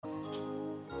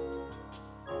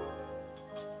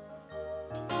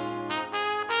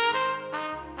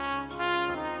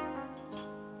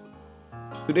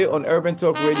Today on Urban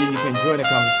Talk Radio, you can join the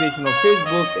conversation on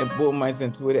Facebook at Bold Minds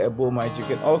and Twitter at Bold Minds. You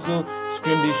can also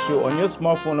stream this show on your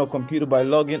smartphone or computer by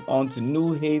logging on to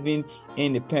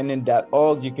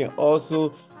newhavenindependent.org. You can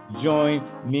also join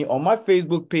me on my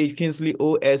Facebook page, Kinsley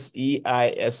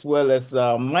OSEI, as well as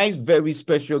my very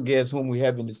special guest whom we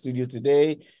have in the studio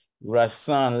today,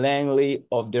 Rahsaan Langley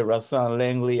of the Rahsaan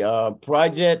Langley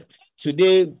project.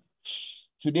 Today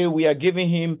we are giving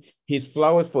him his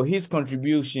flowers for his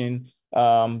contribution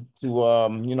to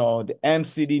the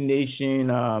MCD Nation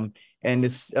and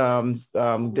this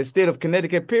the state of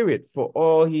Connecticut, period, for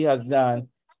all he has done.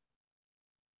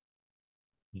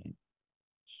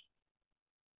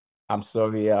 I'm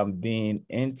sorry, I'm being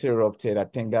interrupted. I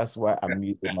think that's why I'm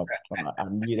muted.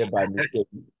 I'm muted by mistake.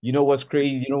 You know what's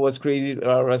crazy?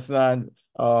 Rahsaan?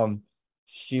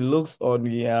 She looks on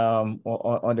the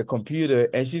on the computer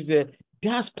and she said,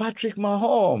 "That's Patrick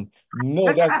Mahomes." No,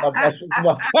 that's not Patrick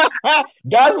Mahomes.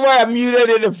 That's why I muted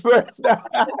it the first time.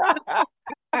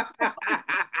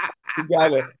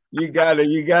 You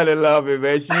gotta love it,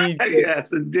 man.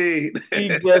 Yes, indeed. She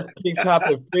just picks up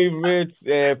her favorites.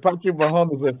 Patrick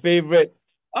Mahomes is a favorite.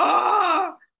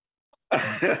 Ah,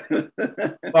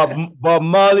 Bob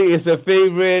Marley is a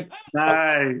favorite.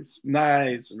 nice,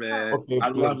 man. Okay,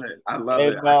 I good. love it. I love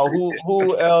And it.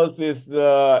 who else is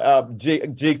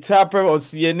Jake Tapper on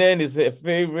CNN is her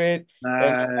favorite.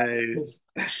 Nice.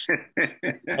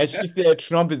 And she said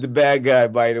Trump is the bad guy,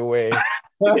 by the way.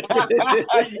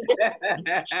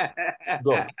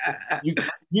 Go.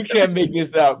 You can't make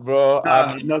this up, bro.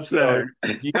 No, sir.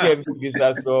 You can't make this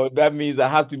up. So that means I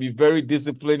have to be very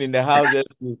disciplined in the house as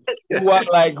to who I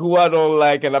like, who I don't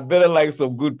like, and I better like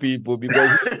some good people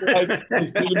because it's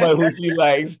pretty much who she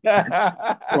likes.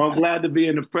 Well, I'm glad to be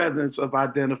in the presence of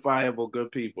identifiable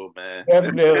good people, man.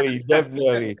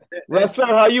 Definitely. Rahsaan,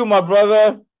 how are you, my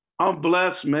brother? I'm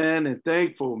blessed, man, and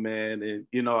thankful, man. And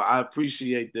I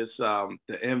appreciate this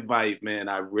the invite, man.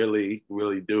 I really,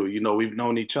 really do. We've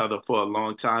known each other for a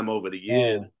long time over the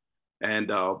years, and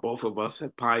both of us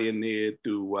have pioneered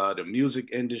through the music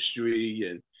industry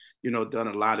and done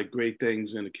a lot of great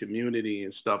things in the community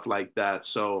and stuff like that.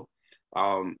 So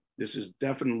this is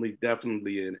definitely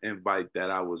an invite that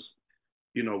I was,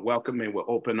 welcoming with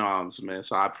open arms, man.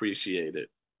 So I appreciate it.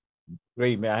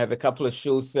 Great, man. I have a couple of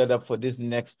shows set up for this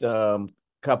next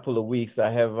couple of weeks. I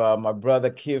have my brother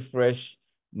Kid Fresh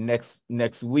next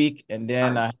week, and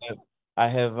then I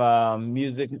have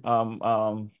music.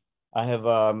 I have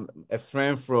a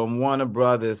friend from Warner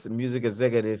Brothers, a music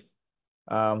executive,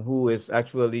 who is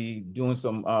actually doing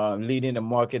some leading the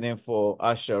marketing for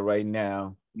Usher right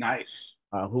now. Nice.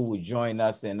 Who will join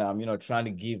us and trying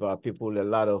to give our people a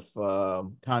lot of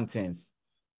contents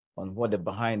on what the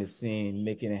behind the scene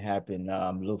making it happen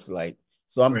looks like.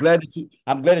 So I'm glad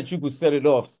that you could set it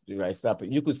off, right? Stop it.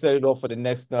 You could set it off for the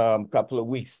next couple of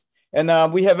weeks.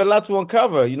 And we have a lot to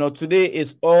uncover. Today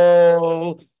is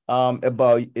all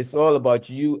about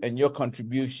you and your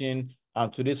contribution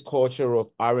to this culture of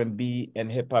R&B and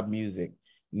hip hop music.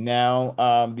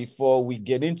 Now, before we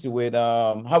get into it,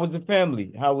 how was the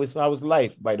family? How was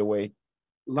life, by the way?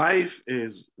 Life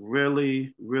is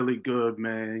really, really good,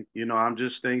 man. I'm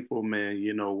just thankful, man.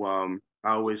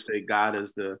 I always say God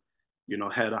is the,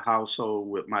 head of household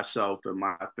with myself and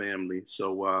my family.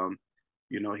 So,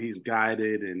 he's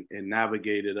guided and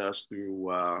navigated us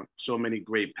through so many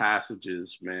great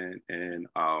passages, man. And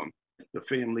the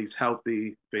family's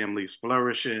healthy, family's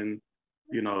flourishing,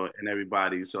 and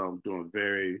everybody's doing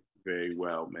very, very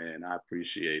well, man. I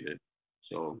appreciate it.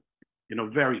 So,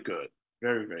 very good,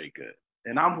 very, very good.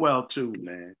 And I'm well too,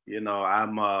 man.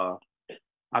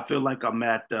 I feel like I'm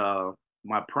at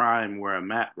my prime where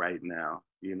I'm at right now,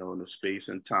 in the space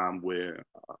and time where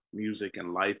music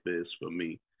and life is for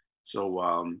me. So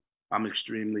I'm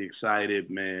extremely excited,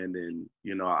 man. And,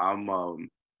 I'm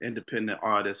independent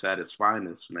artist at its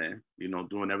finest, man,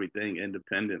 doing everything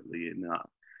independently. And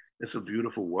it's a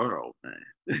beautiful world,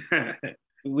 man.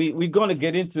 We're gonna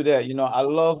get into that. I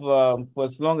love for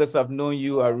as long as I've known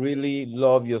you, I really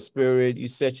love your spirit. You're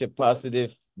such a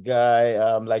positive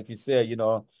guy. Like you said,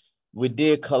 we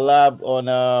did collab on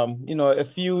a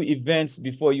few events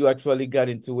before you actually got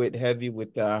into it heavy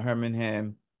with Herman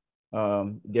Ham.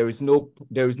 There is no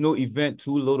event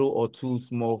too little or too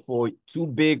small too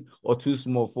big or too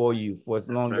small for you. For as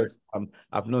long as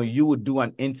I've known you would do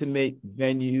an intimate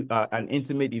venue, an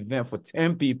intimate event for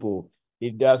 10 people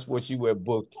if that's what you were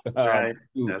booked. That's right.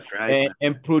 That's right.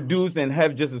 And produce and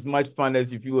have just as much fun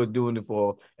as if you were doing it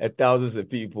for thousands of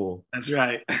people. That's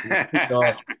right.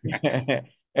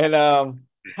 And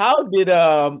how did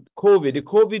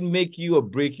COVID make you or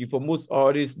break you? For most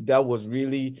artists, that was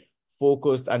really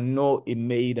focused. I know it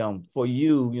made for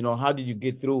you, how did you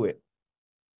get through it?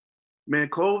 Man,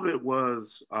 COVID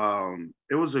was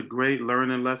it was a great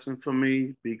learning lesson for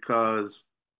me because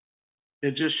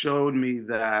it just showed me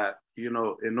that, in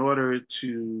order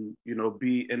to,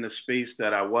 be in the space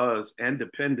that I was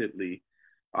independently,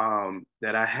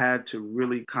 that I had to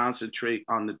really concentrate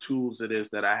on the tools it is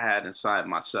that I had inside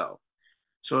myself.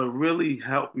 So it really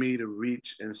helped me to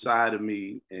reach inside of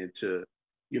me and to,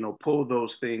 pull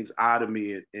those things out of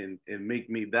me and make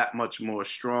me that much more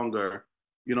stronger,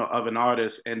 of an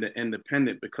artist and an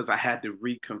independent because I had to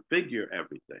reconfigure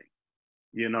everything,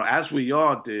 as we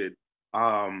all did.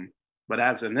 Um, but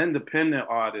as an independent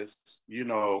artist,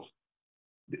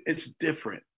 it's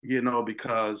different,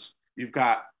 because you've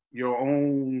got your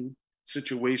own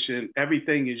situation.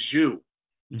 Everything is you.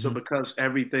 So Mhm. because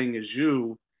everything is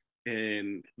you,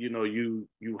 and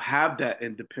you have that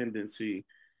independency,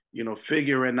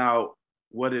 figuring out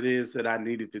what it is that I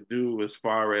needed to do as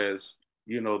far as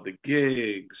the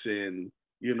gigs and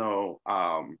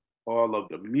all of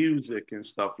the music and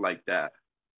stuff like that.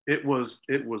 It was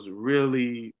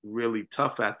really really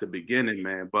tough at the beginning,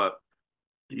 man. But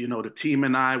the team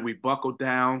and I, we buckled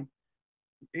down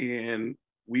and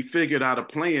we figured out a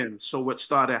plan. So what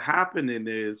started happening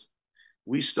is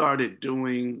we started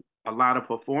doing a lot of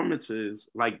performances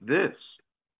like this,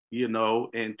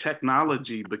 and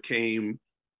technology became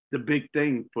the big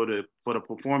thing for the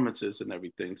performances and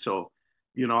everything. So,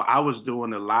 I was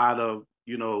doing a lot of,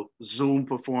 Zoom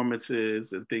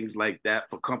performances and things like that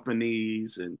for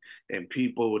companies and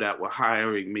people that were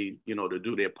hiring me, to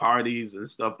do their parties and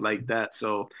stuff like that.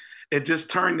 So it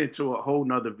just turned into a whole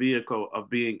nother vehicle of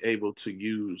being able to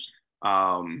use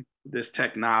this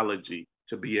technology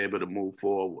to be able to move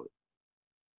forward.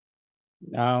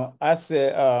 Now I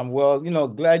said, well,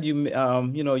 glad you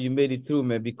made it through,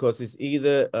 man, because it's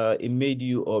either it made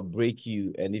you or break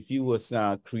you. And if you was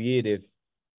creative,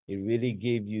 it really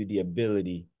gave you the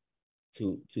ability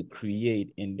to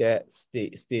create in that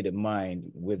state of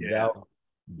mind Yeah, without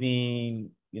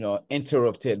being,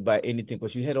 interrupted by anything,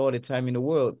 because you had all the time in the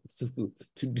world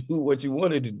to do what you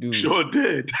wanted to do. sure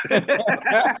did.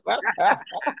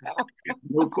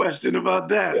 No question about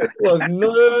that. There was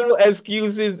no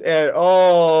excuses at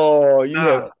all. You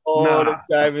had Nah, all the nah.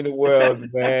 time in the world,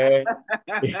 man.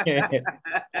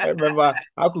 I remember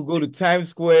I could go to Times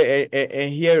Square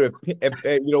and hear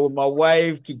with my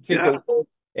wife to take a Yeah. walk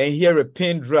and hear a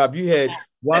pin drop. You had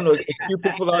one or a few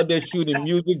people out there shooting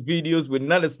music videos with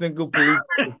not a single police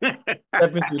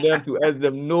stepping to them to ask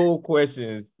them no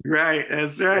questions. Right,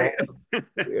 that's right.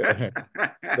 Yeah.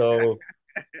 So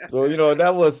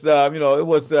that was it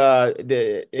was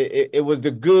it was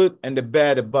the good and the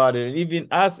bad about it. And even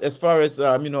us, as far as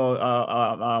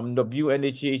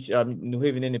WNHH, New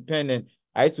Haven Independent,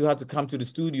 I used to have to come to the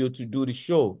studio to do the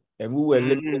show, and we were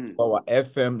limited to Mm, our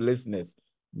FM listeners.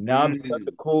 Now, because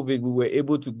of mm. COVID, we were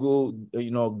able to go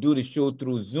do the show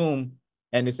through Zoom,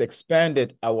 and it's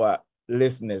expanded our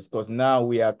listeners because now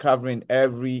we are covering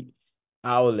every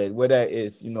outlet, whether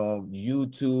it's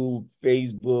YouTube,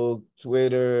 Facebook,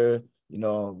 Twitter,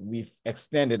 we've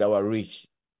extended our reach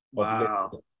of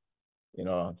Wow.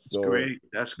 That's so great.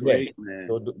 That's yeah. great, man.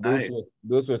 So Nice.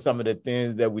 those were some of the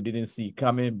things that we didn't see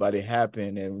coming, but it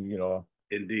happened, and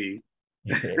Indeed.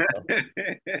 yeah.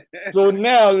 So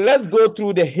now let's go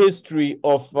through the history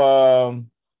of Rahsaan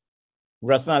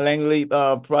Langley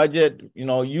project.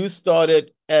 You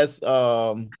started as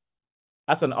an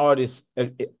artist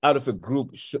out of a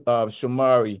group,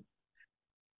 Shamari,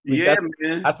 which Yeah,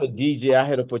 man. as a DJ, I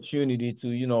had opportunity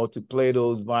to, to play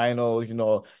those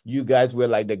vinyls. You guys were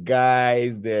like the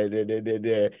guys,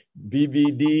 the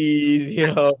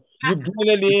BBDs, you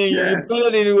blended in, you Yeah,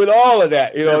 blended in with all of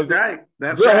that, that's So right.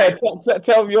 That's go right. ahead,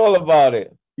 tell me all about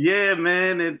it. Yeah,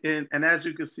 man, and as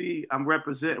you can see, I'm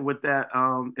representing with that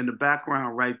in the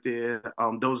background right there.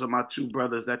 Those are my two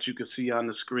brothers that you can see on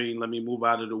the screen. Let me move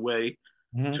out of the way.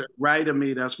 To Mhm, the right of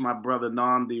me, that's my brother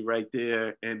Nandi right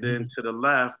there, and then mhm. to the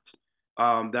left,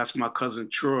 that's my cousin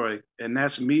Troy, and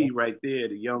that's me right there,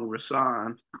 the young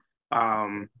Rahsaan.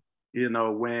 Um,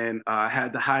 when I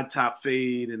had the high top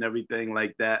fade and everything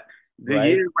like that. The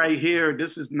Right, year right here,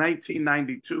 this is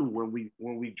 1992 when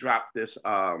we dropped this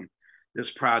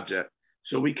project.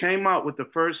 So we came out with the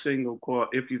first single called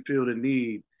 "If You Feel the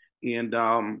Need," and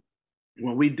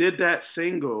when we did that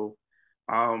single,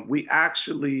 we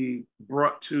actually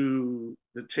brought to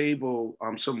the table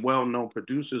some well-known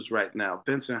producers right now.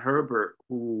 Vincent Herbert,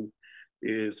 who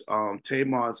is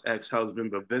Tamar's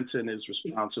ex-husband, but Vincent is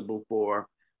responsible for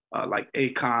like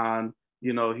Akon.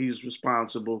 He's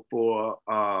responsible for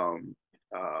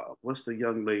what's the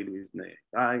young lady's name?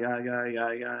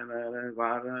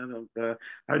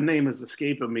 Her name is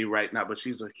escaping me right now, but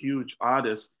she's a huge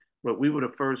artist. But we were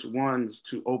the first ones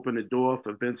to open the door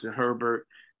for Vincent Herbert,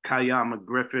 Kayama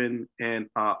Griffin, and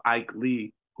Ike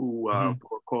Lee, who Hmm.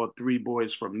 were called Three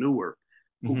Boys from Newark,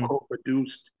 who Hmm.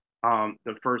 co-produced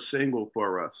the first single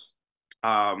for us.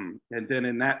 And then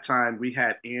in that time, we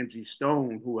had Angie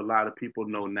Stone, who a lot of people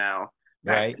know now.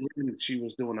 Back Right. then, she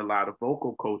was doing a lot of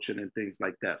vocal coaching and things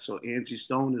like that. So Angie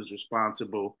Stone is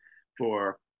responsible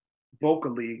for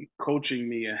vocally coaching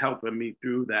me and helping me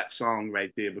through that song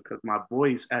right there because my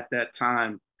voice at that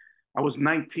time, I was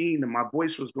 19 and my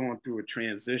voice was going through a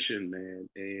transition, man.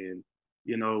 And,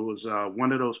 it was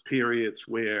one of those periods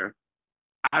where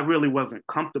I really wasn't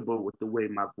comfortable with the way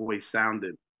my voice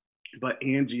sounded, but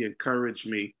Angie encouraged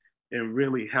me and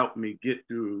really helped me get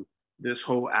through this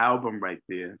whole album right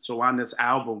there. So on this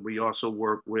album, we also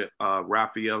worked with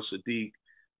Raphael Sadiq,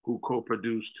 who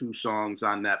co-produced two songs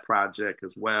on that project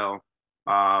as well.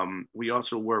 We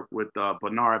also worked with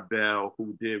Bernard Bell,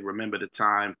 who did "Remember the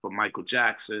Time" for Michael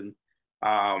Jackson,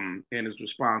 and is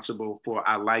responsible for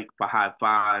 "I Like" for High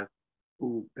Five,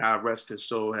 who God rest his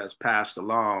soul has passed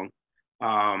along.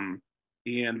 Um,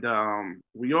 and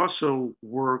we also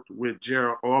worked with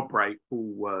Gerald Albright, who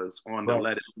was on the Right.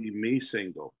 "Let It Be Me"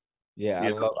 single. Yeah,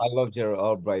 You know, I love Gerald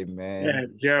Albright, yeah,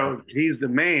 man. Gerald, he's the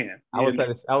man. I was at,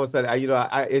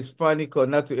 it's funny because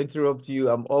not to interrupt you,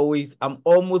 I'm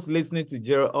almost listening to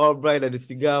Gerald Albright at the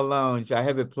Cigar Lounge. I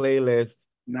have a playlist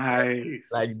Nice.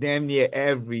 like damn near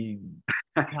every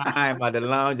time at the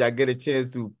lounge. I get a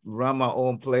chance to run my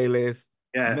own playlist.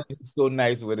 Man, Yes, it's so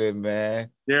nice with it, man.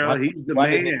 Gerald, he's the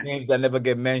One of the man. names that never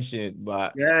get mentioned,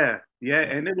 but Yeah, yeah,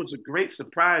 and it was a great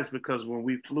surprise because when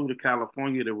we flew to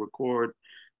California to record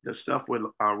the stuff with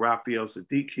Raphael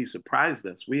Sadiq, he surprised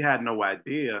us. We had no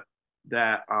idea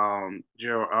that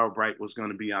Gerald Albright was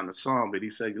going to be on the song, but he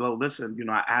said, "Yo, listen,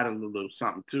 I added a little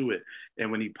something to it."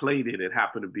 And when he played it, it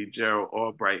happened to be Gerald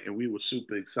Albright, and we were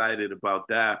super excited about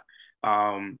that.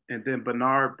 And then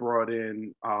Bernard brought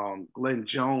in Glenn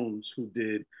Jones, who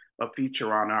did a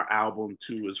feature on our album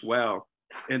too, as well.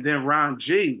 And then Ron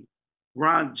G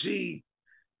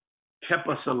kept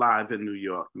us alive in New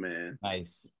York, man.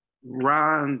 nice.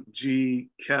 Ron G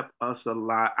kept us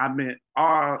alive. I mean,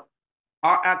 our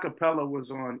acapella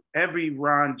was on every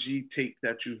Ron G tape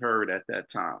that you heard at that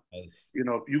time. Nice. If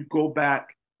you go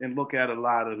back and look at a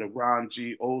lot of the Ron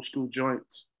G old school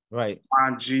joints, Right.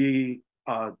 Ron G,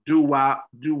 Doo Wop.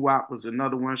 Doo Wop was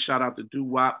another one. Shout out to Doo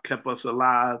Wop, kept us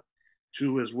alive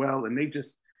too as well. And they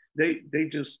just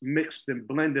mixed and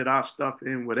blended our stuff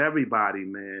in with everybody,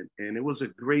 man. And it was a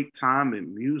great time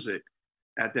in music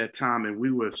at that time. And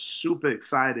we were super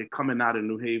excited coming out of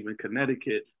New Haven,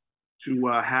 Connecticut, to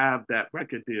have that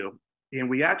record deal. And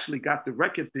we actually got the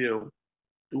record deal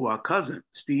through our cousin,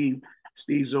 Steve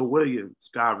Zoe Williams,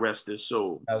 God rest his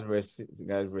soul. God rest his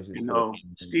soul.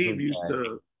 Steve Good guy.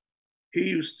 he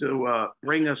used to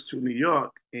bring us to New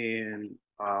York and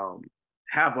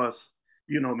have us,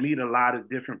 meet a lot of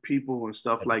different people and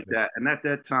stuff like that. And at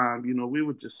that time, we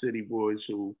were just city boys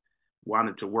who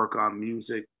wanted to work on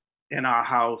music in our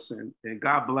house. And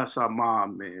God bless our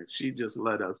mom, man. She just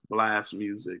let us blast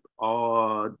music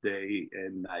all day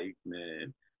and night,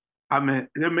 man. I mean,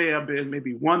 there may have been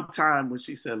maybe one time when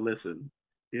she said, listen,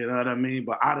 you know what I mean?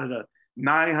 But out of the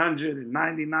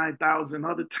 999,000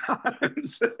 other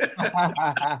times,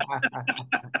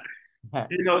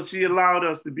 she allowed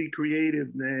us to be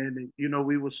creative, man. And,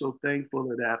 we were so thankful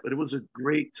of that. But it was a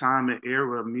great time and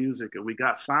era of music. And we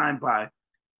got signed by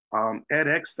Ed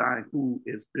Eckstein, who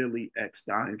is Billy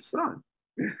Eckstein's son,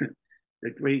 the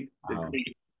great, the Wow.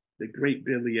 great, the great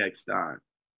Billy Eckstein.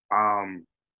 Um,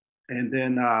 and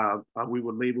then we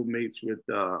were label mates with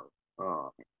uh,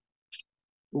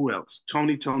 who else?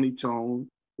 Tony Tone,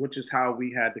 which is how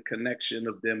we had the connection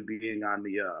of them being on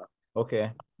the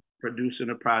Okay. producing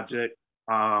the project.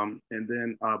 And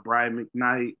then Brian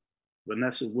McKnight,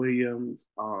 Vanessa Williams,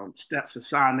 Stetson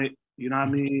Sonic, you know what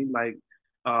I mean? Like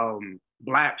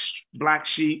Black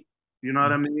Sheep, you know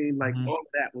what I mean? Like Mhm. all of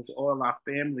that was all our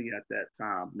family at that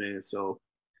time, man. So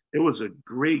it was a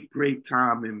great, great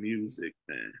time in music,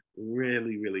 man.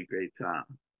 Really, really great time.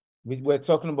 We're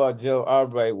talking about Joe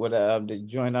Albright. What the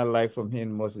joint I like from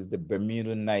him most is the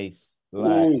Bermuda Nights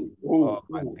live. Ooh, ooh, Oh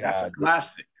my ooh, that's a God.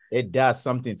 classic. It does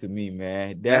something to me,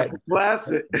 man. That's a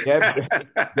classic. That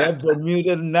that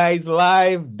Bermuda Nights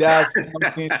live does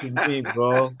something to me,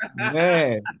 bro.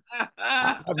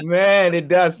 Man, it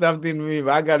does something to me.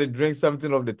 I gotta drink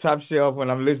something off the top shelf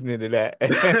when I'm listening to that.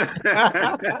 It,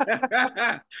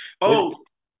 Oh,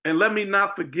 And let me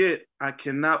not forget, I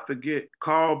cannot forget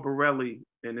Carl Borelli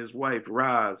and his wife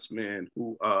Roz, man,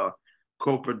 who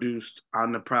co-produced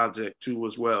on the project too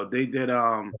as well. They did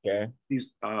Okay.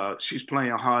 she's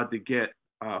playing hard to get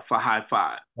for High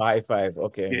Five. High five.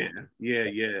 Okay. Yeah, yeah,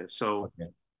 yeah. So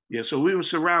Okay. yeah, so we were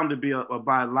surrounded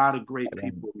by a lot of great Um,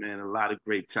 people, man, a lot of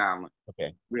great talent.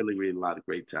 Okay. Really, really a lot of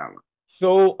great talent.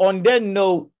 So on that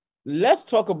note, let's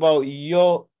talk about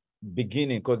your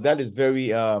beginning because that's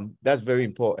very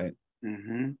important.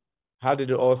 Hmm. How did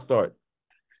it all start?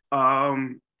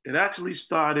 It actually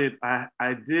started.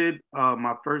 I did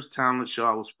my first talent show.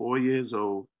 I was 4 years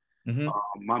old. Mm-hmm.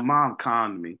 My mom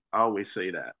conned me. I always say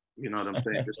that. You know what I'm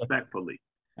saying? Respectfully.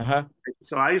 Uh-huh.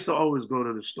 So I used to always go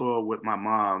to the store with my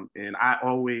mom, and I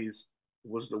always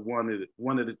was the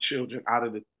one of the children out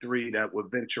of the three that would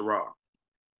venture off.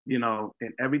 You know,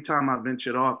 and every time I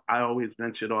ventured off, I always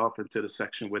ventured off into the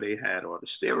section where they had all the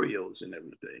stereos and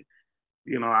everything.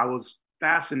 You know, I was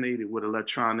fascinated with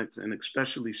electronics and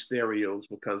especially stereos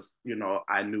because, you know,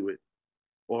 I knew it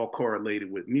all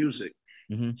correlated with music.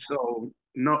 Mm-hmm. So,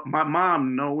 no, my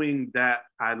mom, knowing that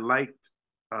I liked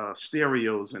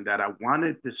stereos and that I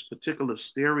wanted this particular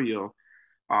stereo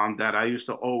that I used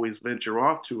to always venture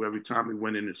off to every time we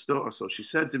went in the store. So she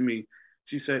said to me,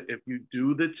 she said, if you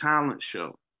do the talent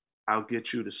show, I'll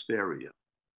get you the stereo.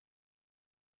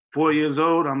 4 years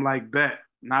old, I'm like, bet,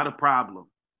 not a problem.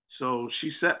 So she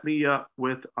set me up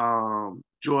with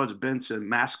George Benson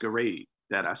Masquerade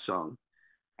that I sung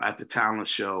at the talent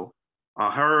show.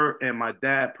 Her and my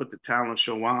dad put the talent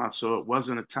show on, so it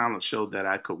wasn't a talent show that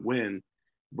I could win.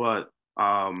 But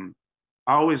I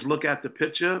always look at the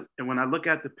picture, and when I look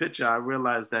at the picture, I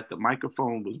realize that the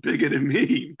microphone was bigger than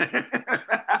me.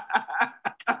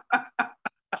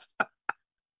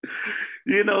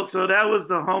 You know, so that was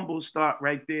the humble start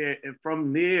right there. And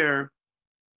from there,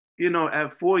 you know,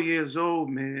 at 4 years old,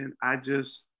 man,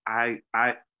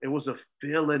 it was a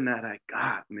feeling that I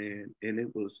got, man.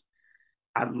 And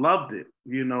I loved it,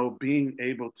 you know, being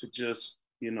able to just,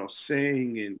 you know,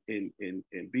 sing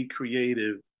and be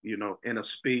creative, you know, in a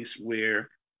space where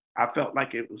I felt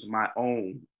like it was my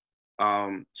own.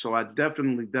 So I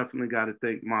definitely got to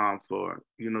thank mom for,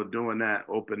 you know, doing that,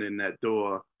 opening that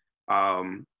door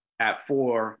um, at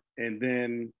 4. And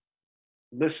then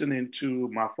listening to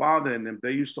my father and them,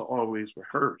 they used to always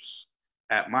rehearse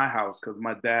at my house because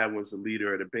my dad was the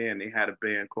leader of the band. They had a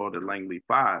band called the Langley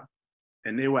Five,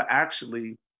 and they were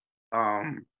actually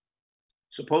um,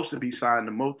 supposed to be signed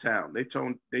to Motown.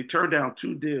 They turned down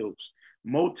two deals,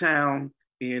 Motown,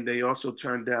 and they also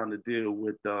turned down the deal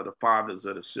with the Fathers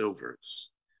of the Silvers.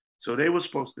 So they were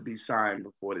supposed to be signed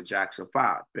before the Jackson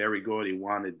Five. Berry Gordy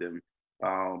wanted them,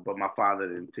 but my father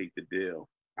didn't take the deal.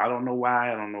 I don't know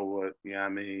why. I don't know what. You know, what I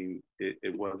mean,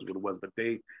 it was what it was. But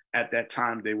they at that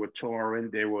time they were touring.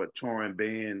 They were a touring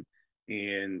band,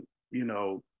 and you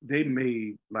know they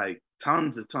made like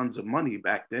tons of money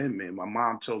back then. Man, my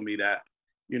mom told me that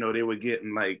you know, they were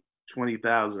getting like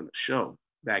 20,000 a show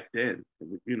back then.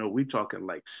 You know, we talking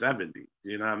like 70,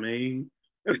 you know what I mean?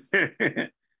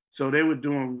 So they were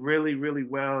doing really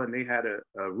well and they had a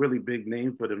really big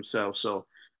name for themselves. So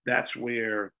that's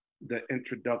where the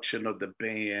introduction of the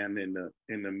band and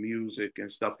the music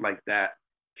and stuff like that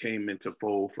came into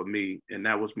fold for me. And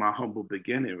that was my humble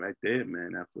beginning right there,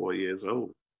 man, at 4 years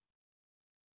old.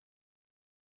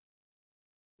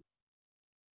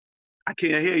 I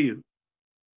can't hear you.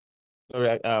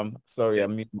 Sorry,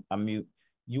 I'm mute.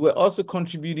 You were also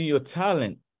contributing your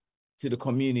talent to the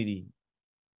community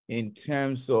in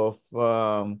terms of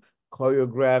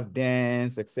choreographed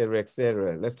dance, etc.,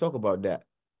 etc. Let's talk about that.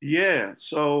 Yeah.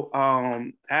 So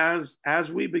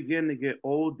as we begin to get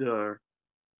older,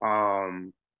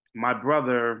 my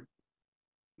brother,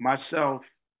 myself,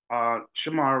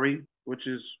 Shamari, which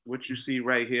is what you see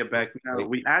right here back now, Right.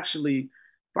 we actually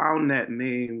found that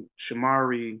name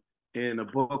Shamari in a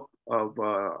book of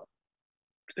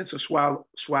it's a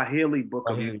Swahili book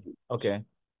of Swahili. names. Okay.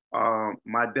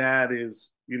 My dad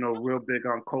is, you know, real big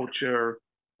on culture.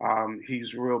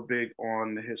 He's real big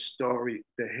on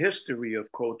the history of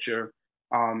culture,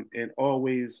 and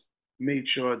always made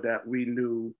sure that we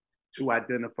knew to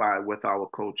identify with our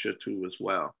culture too as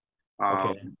well.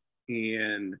 Um, Okay.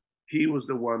 and he was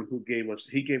the one who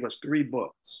he gave us three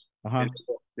books, Uh-huh. and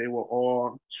they were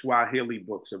all Swahili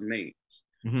books of names.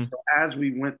 Mm-hmm. So as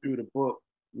we went through the book,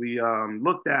 we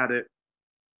looked at it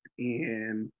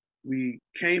and we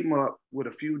came up with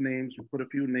a few names. We put a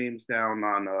few names down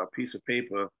on a piece of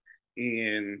paper,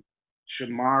 and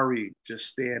Shamari just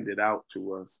stand it out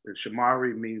to us. And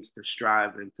Shamari means to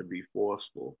strive and to be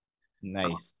forceful.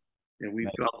 Nice. And we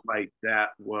felt like that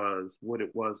was what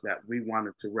it was that we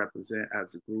wanted to represent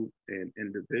as a group and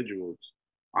individuals.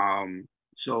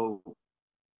 So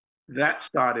that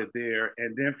started there.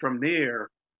 And then from there,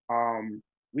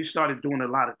 we started doing a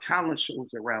lot of talent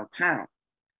shows around town.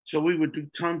 So we would do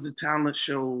tons of talent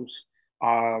shows,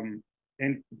 and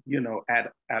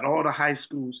at all the high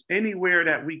schools, anywhere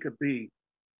that we could be,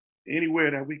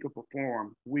 anywhere that we could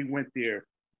perform, we went there.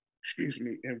 Excuse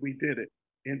me, and we did it.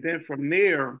 And then from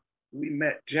there, we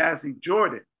met Jazzy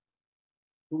Jordan,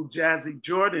 who Jazzy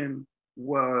Jordan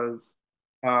was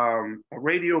a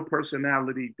radio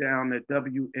personality down at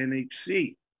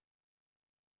WNHC,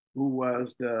 who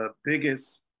was the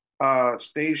biggest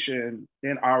station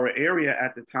in our area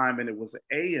at the time, and it was an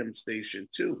AM station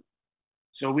too.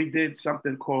 So we did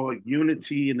something called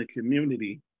Unity in the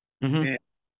Community, and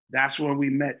that's when we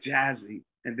met Jazzy.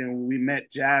 And then when we met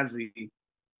Jazzy,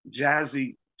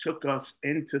 Jazzy took us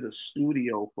into the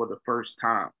studio for the first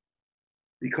time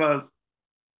because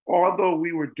although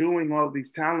we were doing all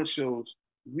these talent shows,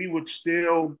 we would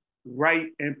still write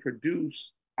and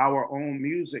produce our own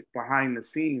music behind the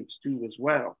scenes too as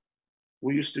well.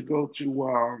 We used to go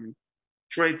to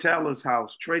Trey Taylor's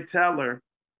house. Trey Taylor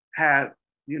had,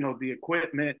 the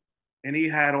equipment and he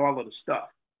had all of the stuff.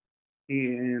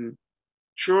 And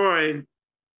Troy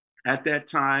at that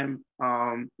time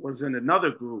was in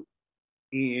another group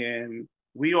and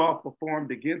we all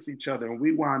performed against each other and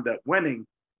we wound up winning.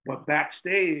 But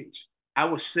backstage, I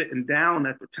was sitting down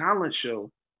at the talent show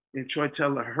and Troy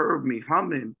Taylor heard me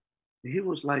humming. And he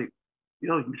was like,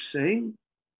 yo, you sing?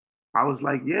 I was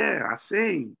like, yeah, I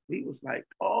sing. He was like,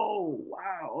 oh,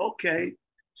 wow, okay.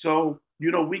 So,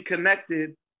 we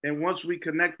connected. And once we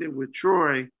connected with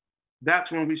Troy,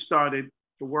 that's when we started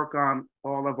to work on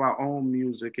all of our own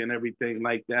music and everything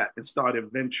like that and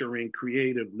started venturing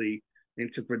creatively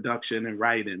into production and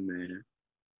writing, man.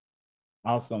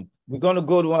 Awesome. We're gonna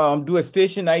go to do a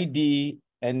station ID,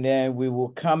 and then we will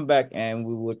come back and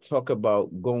we will talk about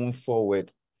going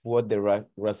forward what the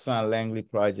Rahsaan Langley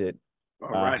project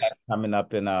coming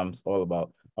up and it's all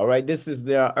about. All right, this is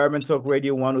the Urban Talk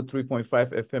Radio 103.5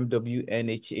 FM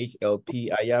WNHH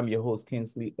I am your host,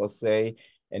 Kinsley Osei.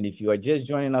 And if you are just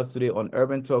joining us today on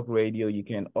Urban Talk Radio, you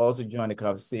can also join the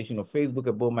conversation on Facebook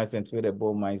at Bold Minds and Twitter at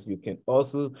Bold Minds. You can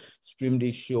also stream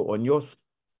this show on your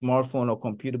smartphone or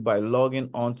computer by logging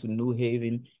on to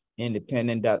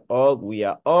newhavenindependent.org. We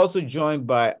are also joined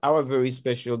by our very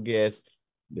special guest,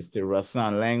 Mr.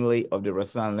 Rahsaan Langley of the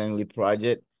Rahsaan Langley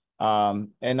Project. And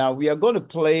now we are going to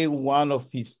play one of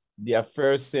their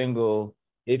first single,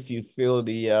 If You Feel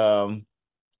the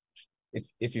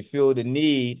if you feel the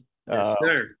need. Yes,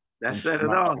 sir. That said it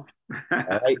all. All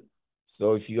right.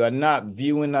 So if you are not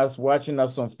viewing us, watching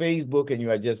us on Facebook, and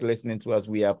you are just listening to us,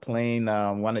 we are playing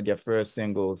one of their first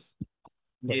singles.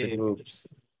 Yeah. The groups.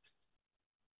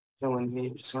 So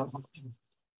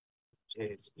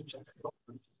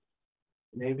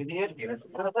maybe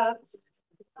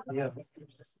yeah.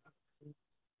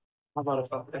 How about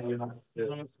if I tell you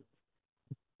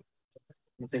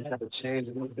you think that would change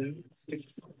anything?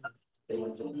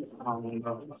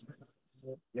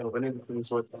 Yeah, but anything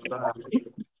sort of that.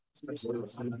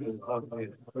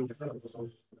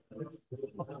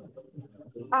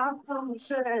 I come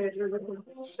say to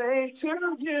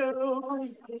you,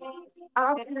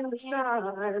 I'll feel the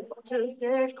sign to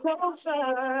get closer.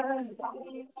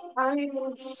 I need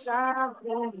to shout,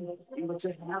 but to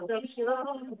have the cure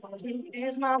to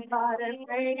ease my body,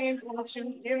 baby. Won't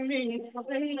you give me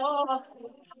something more?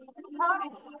 I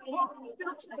want to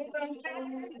take the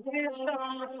days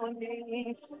on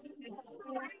me.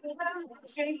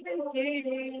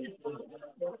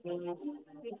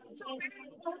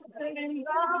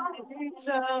 Each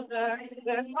other,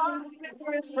 that my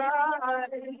is right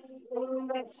in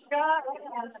the sky.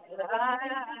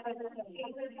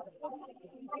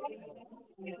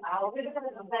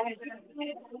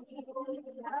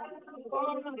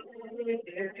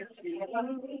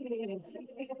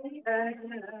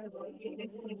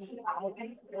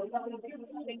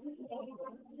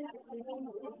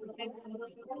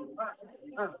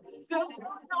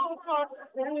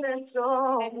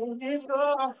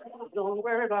 Don't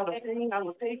worry about a thing, I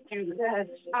will take you there.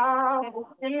 I'm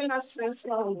innocent,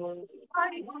 so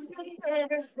I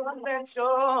let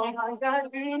I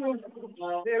got you.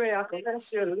 Baby, I can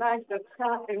let you like the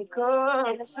cotton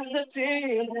comes to the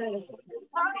tea.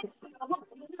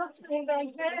 The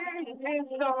day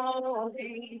is gonna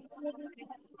be.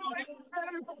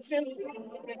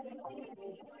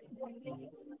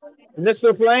 Is this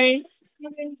still playing?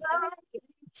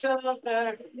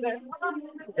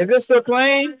 Is this still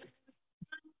playing?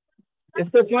 It's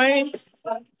still playing?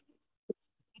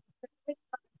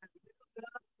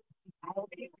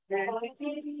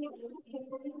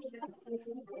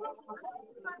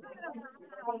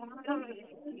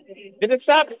 Did it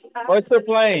stop? Or it's still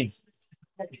playing?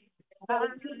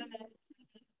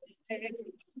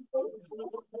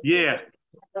 Yeah,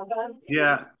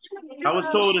 yeah. I was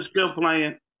told it's still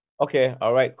playing. Okay,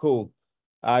 all right, cool.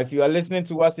 If you are listening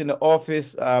to us in the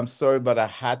office, I'm sorry, but I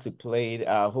had to play it.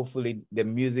 Hopefully the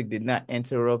music did not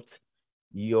interrupt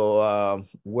your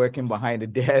working behind the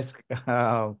desk.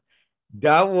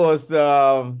 That was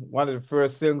one of the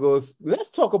first singles.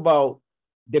 Let's talk about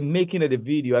the making of the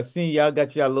video. I seen y'all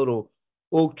got your little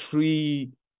oak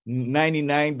tree,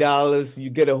 $99. You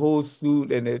get a whole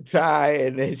suit and a tie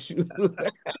and a shoe.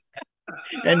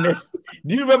 And this,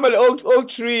 do you remember the oak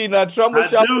tree in a Trumbull I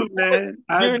shop? do, man.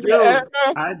 I During the do. era?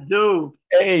 I do.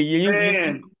 Hey,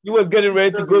 Man. you was getting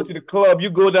ready to go to the club. You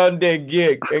go down there and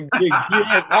get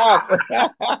geared up.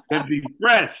 And be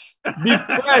fresh. Be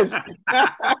fresh.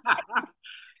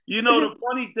 You know, the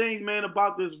funny thing, man,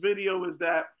 about this video is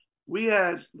that we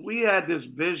had this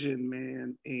vision,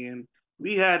 man, and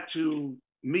we had to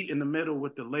meet in the middle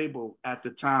with the label at the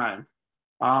time.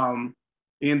 Um,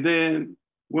 and then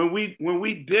when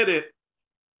we did it,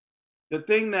 the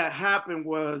thing that happened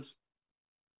was,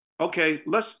 okay,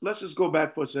 let's just go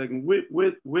back for a second.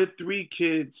 With three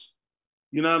kids,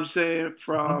 you know what I'm saying,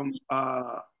 from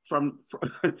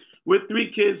with three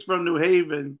kids from New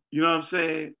Haven, you know what I'm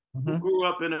saying, who Mhm, grew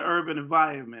up in an urban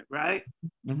environment, right?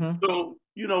 mhm. So,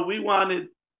 we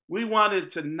wanted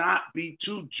to not be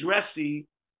too dressy,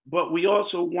 but we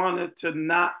also wanted to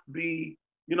not be,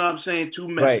 you know what I'm saying, too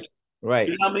Right, messy. You right,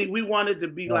 know what I mean? We wanted to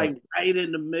be right, like right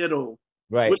in the middle,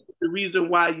 which right. is the reason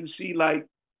why you see like,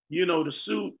 the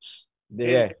suits, and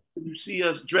Yeah, you see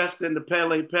us dressed in the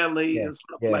Pele Pele yeah, and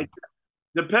stuff yeah. like that.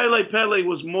 The Pele Pele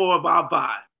was more of our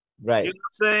vibe. You know Right, what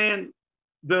I'm saying?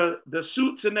 The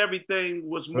suits and everything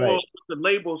was more right, what the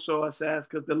label saw us as,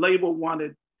 because the label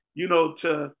wanted,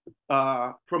 to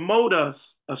promote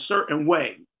us a certain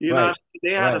way. right,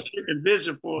 They had a right. certain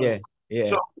vision for Yeah, us. yeah.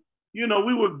 So,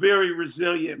 we were very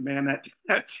resilient, man, at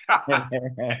that time.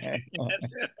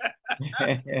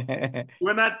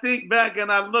 When I think back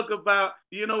and I look about,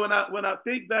 when I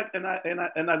think back and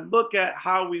I look at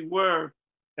how we were,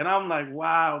 and I'm like,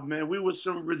 wow, man, we were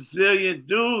some resilient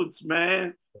dudes,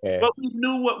 man. Yeah, But we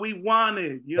knew what we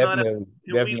wanted, you know what I definitely,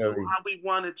 mean? And we knew definitely. how we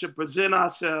wanted to present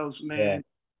ourselves, Yeah.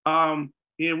 man.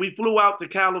 And we flew out to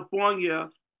California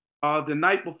the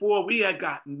night before. We had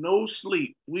got no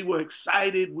sleep. We were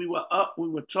excited. We were up. We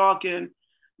were talking.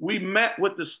 We met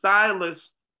with the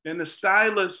stylist, and the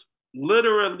stylist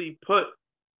literally put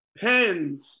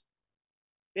pins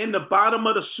in the bottom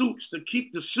of the suits to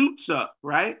keep the suits up,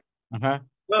 right? Uh-huh.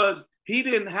 Because he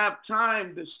didn't have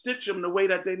time to stitch them the way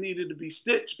that they needed to be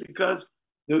stitched, because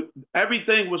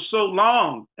everything was so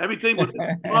long. Everything was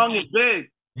long and big.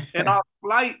 And our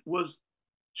flight was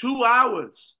 2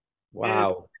 hours. And,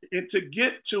 Wow. and to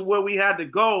get to where we had to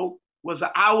go was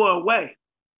an hour away.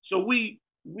 So we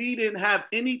didn't have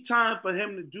any time for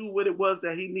him to do what it was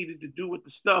that he needed to do with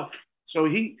the stuff. So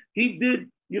he did,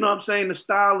 you know what I'm saying, the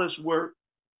stylist work.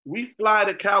 We fly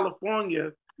to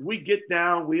California, we get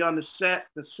down, we on the set.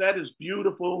 The set is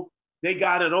beautiful. They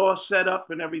got it all set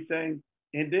up and everything.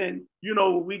 And then,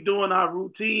 we doing our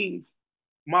routines.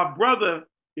 My brother,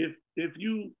 if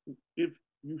you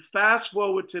fast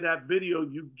forward to that video,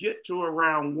 you get to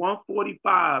around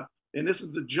 1:45, and this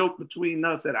is a joke between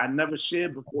us that I never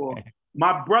shared before.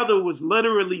 My brother was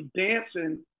literally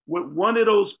dancing with one of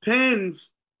those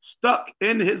pins stuck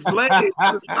in his leg,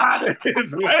 the side of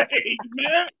his leg,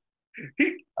 man.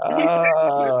 He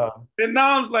and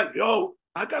now I was like, yo,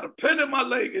 I got a pin in my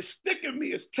leg. It's sticking me.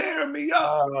 It's tearing me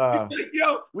up. He's like,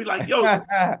 yo, we like, yo,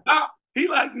 stop. He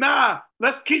like, nah,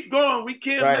 let's keep going. We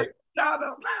can't let Right. shot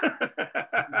up.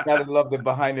 Gotta love the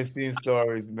behind the scenes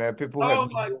stories, man. Oh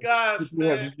my gosh, People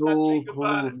have man. I no think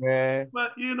about clue, it. man.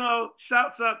 But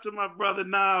shouts out to my brother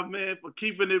Nah, man, for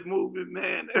keeping it moving,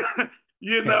 man.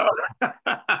 you know.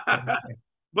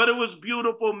 But it was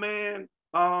beautiful, man.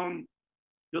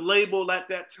 The label at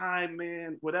that time,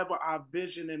 man, whatever our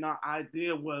vision and our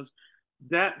idea was,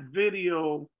 that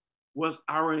video was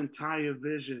our entire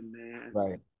vision, man.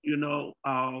 Right. You know,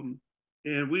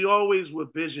 and we always were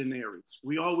visionaries.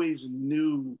 We always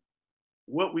knew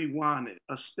what we wanted.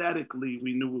 Aesthetically,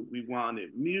 we knew what we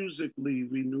wanted. Musically,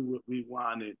 we knew what we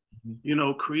wanted.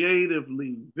 Mhm.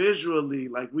 Creatively, visually,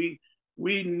 like we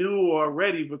knew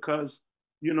already, because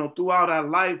throughout our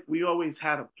life we always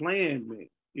had a plan, man.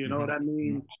 You know what Mhm. I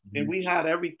mean? And Mhm. we had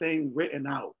everything written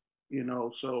out.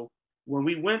 So when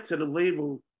we went to the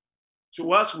label,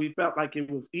 to us, we felt like it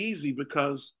was easy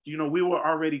because, we were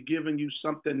already giving you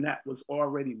something that was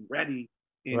already ready,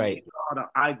 and here Right. are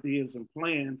the ideas and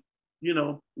plans.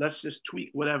 Let's just tweak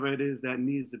whatever it is that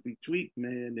needs to be tweaked,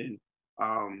 man.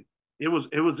 And it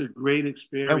was a great And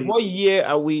experience. what year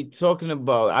are we talking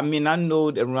about? I mean, I know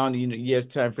around the year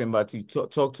time frame, but to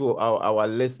talk to our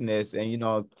listeners and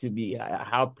to be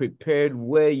how prepared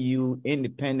were you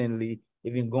independently,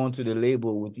 even going to the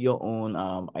label with your own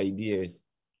ideas?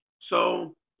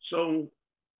 So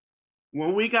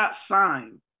when we got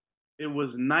signed, it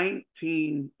was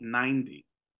 1990.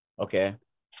 Okay.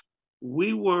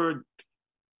 We were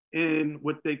in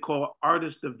what they call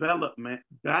artist development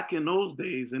back in those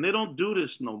days, and they don't do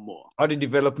this no more. All the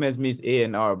developments means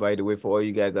A&R, by the way, for all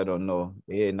you guys that don't know.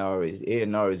 A&R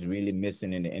is really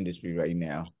missing in the industry right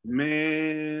now.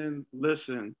 Man,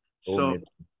 listen. Oh, So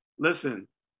listen,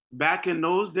 back in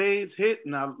those days, hit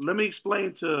now. Let me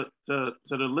explain to the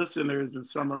listeners and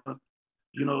some of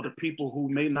the people who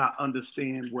may not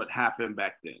understand what happened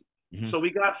back then. mm-hmm. So we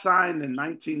got signed in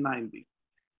 1990,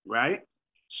 right?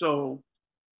 So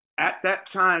at that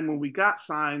time when we got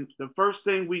signed, the first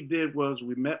thing we did was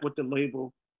we met with the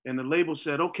label, and the label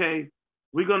said, "Okay,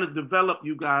 we're going to develop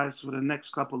you guys for the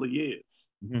next couple of years."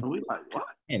 Mm-hmm. And we like, "What?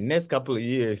 In next couple of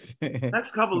years.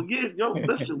 Next couple of years? Yo,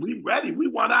 listen, we ready. We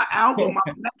want our album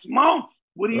out next month.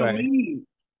 What do you Right, mean?"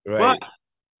 But right.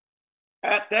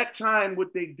 at that time,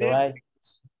 what they All did, right.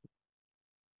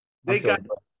 I'm they sorry.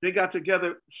 got they got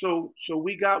together. So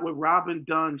we got with Robin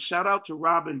Dunn. Shout out to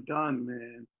Robin Dunn,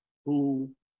 man, who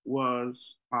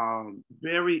was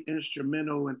very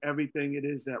instrumental in everything it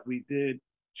is that we did.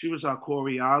 She was our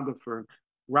choreographer.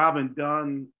 Robin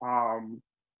Dunn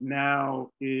now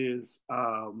is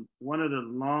one of the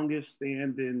longest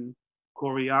standing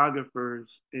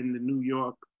choreographers in the New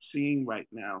York scene right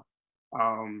now.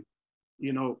 Um,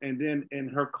 and then in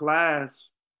her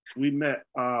class, we met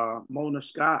Mona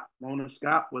Scott. Mona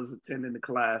Scott was attending the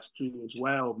class too as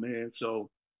well, man.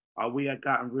 So we had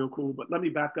gotten real cool. But let me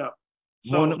back up.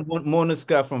 So Mona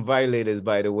Scott from Violators,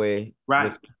 by the way,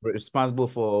 right, responsible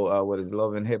for what is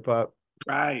Love and Hip Hop.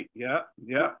 right, yeah,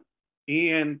 yeah.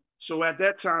 And so at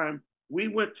that time, we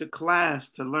went to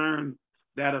class to learn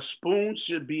that a spoon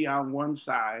should be on one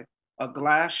side, a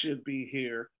glass should be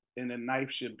here, and a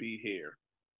knife should be here.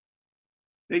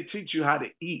 They teach you how to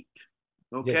eat.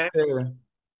 Yes, Okay. sir.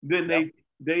 Then Yep.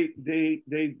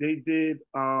 they did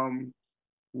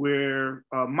where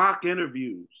mock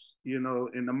interviews, in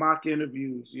the mock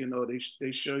interviews,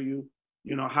 they show you,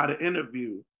 how to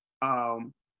interview.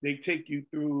 They take you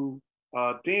through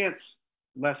dance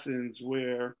lessons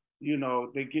where,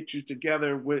 they get you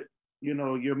together with,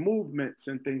 your movements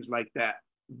and things like that.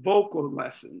 Vocal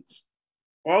lessons.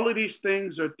 All of these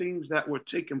things are things that were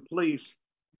taking place,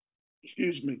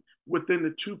 excuse me, within the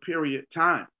 2 period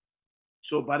time.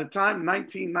 So by the time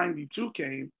 1992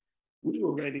 came, we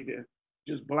were ready to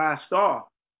just blast off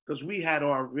because we had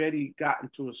already gotten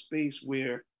to a space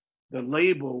where the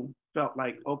label felt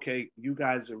like, okay, you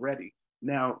guys are ready.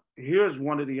 Now, here's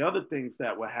one of the other things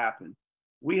that would happen.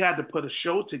 We had to put a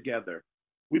show together.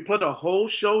 We put a whole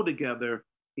show together,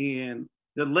 and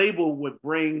the label would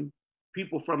bring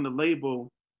people from the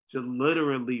label to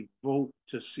literally vote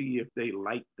to see if they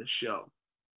liked the show.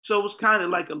 So it was kind of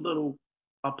like a little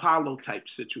Apollo type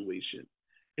situation.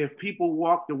 If people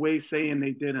walked away saying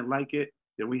they didn't like it,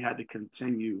 then we had to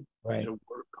continue Right. to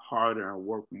work harder and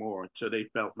work more until they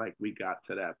felt like we got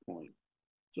to that point.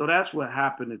 So that's what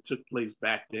happened. It took place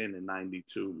back then in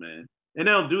 '92, man. And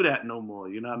they don't do that no more.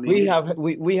 You know what I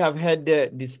mean? We have had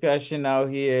that discussion out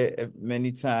here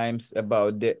many times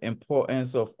about the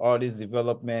importance of artist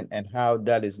development and how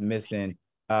that is missing.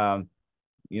 Um,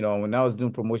 when I was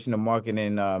doing promotion and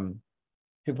marketing,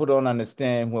 people don't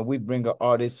understand when we bring an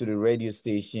artist to the radio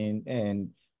station and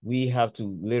we have to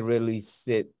literally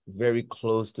sit very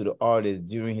close to the artist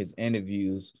during his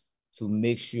interviews to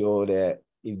make sure that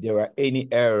if there are any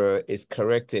error, it's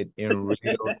corrected in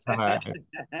real time.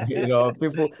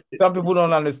 Some people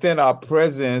don't understand our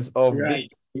presence of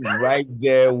Right. being right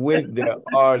there with the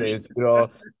artist.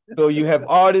 So you have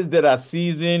artists that are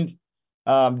seasoned,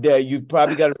 that you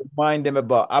probably got to remind them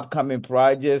about upcoming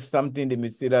projects, something they may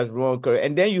say that's wrong, correct.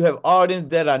 And then you have artists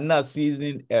that are not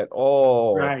seasoned at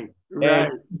all. Right. And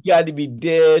Right. you got to be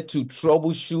there to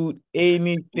troubleshoot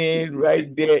anything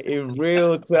right there in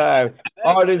real time.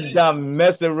 Artists got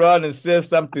mess around and say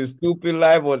something stupid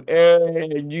live on air,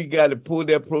 and you got to pull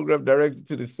their program directly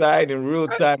to the side in real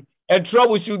time and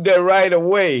troubleshoot that right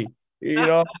away. You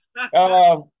know,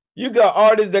 you got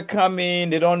artists that come in,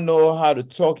 they don't know how to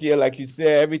talk here. Like you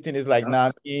said, everything is like,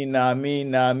 nah, me, nah, me,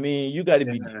 nah, me. You got to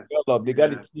be Yeah. developed. They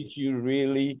got to Yeah. teach you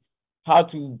really. how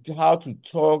to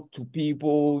talk to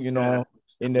people, Yeah,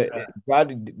 in yeah.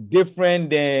 the different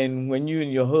than when you in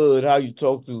your hood, how you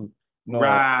talk to,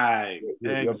 Right.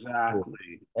 your people.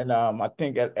 Exactly. And I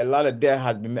think a lot of that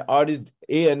has been artists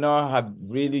A&R have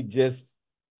really just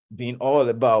been all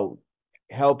about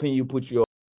helping you put your.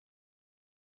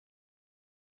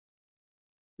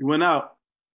 You went out.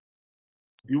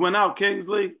 You went out,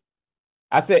 Kingsley.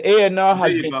 I said A&R There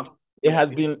has you been go. Yeah.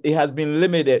 it has been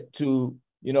limited to,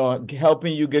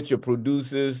 helping you get your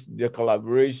producers, their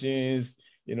collaborations,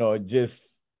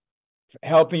 just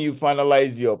helping you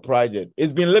finalize your project.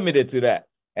 It's been limited to that.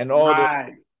 And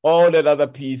Right. all that other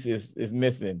piece is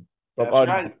missing from That's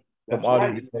artist right. from That's artist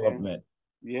right, man. development.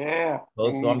 Yeah.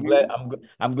 So Hmm.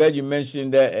 I'm glad you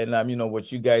mentioned that, and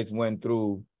what you guys went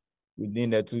through within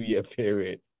that 2 year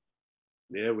period.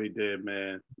 Yeah, we did,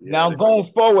 man. Yeah. Now going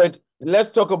forward, let's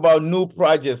talk about new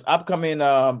projects, upcoming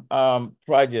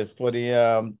projects for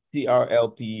the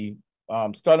TRLP.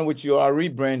 Starting with your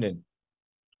rebranding.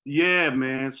 Yeah,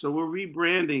 man. So we're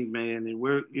rebranding, man, and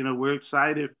we're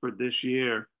excited for this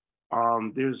year.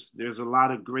 There's a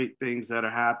lot of great things that are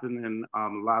happening, a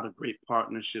lot of great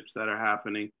partnerships that are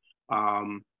happening.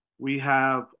 We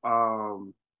have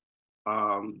the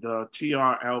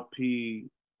TRLP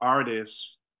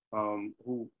artist,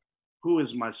 who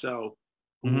is myself,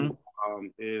 Mm-hmm. who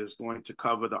is going to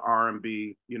cover the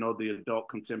R&B, the adult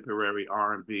contemporary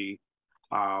R&B.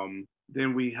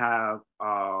 Then we have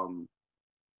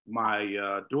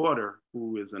my daughter,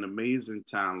 who is an amazing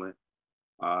talent.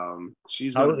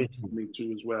 She's How going to old be is she? coming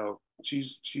too as well.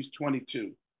 She's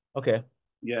 22. Okay,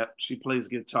 Yeah, she plays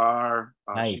guitar.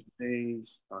 nice. She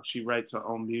sings. She writes her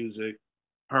own music.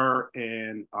 Her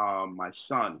and my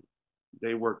son,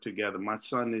 they work together. My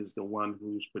son is the one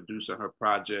who's producing her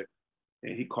project,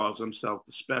 and he calls himself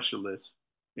the specialist.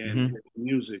 And Mm-hmm. his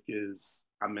music is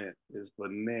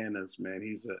bananas, man.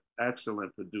 He's an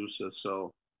excellent producer.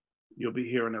 So you'll be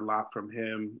hearing a lot from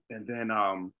him. And then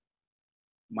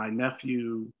my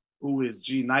nephew, who is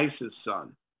G Nice's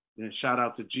son. Then shout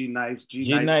out to G Nice. G G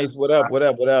Nice, nice. What up? What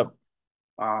up? What up?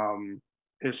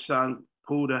 his son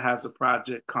Puda has a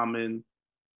project coming.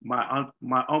 My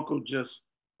uncle just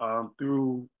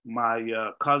threw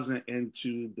my cousin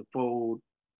into the fold,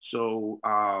 so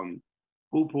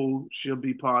Poo she'll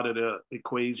be part of the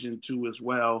equation too as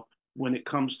well. When it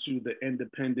comes to the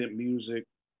independent music,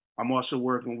 I'm also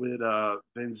working with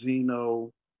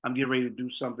Benzino. I'm getting ready to do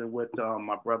something with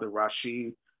my brother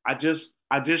Rashid. I just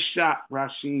shot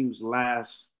Rashim's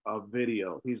last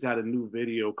video. He's got a new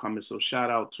video coming, so shout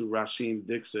out to Rashim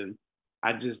Dixon.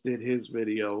 I just did his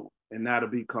video, and that'll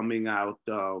be coming out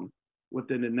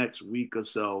within the next week or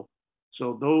so.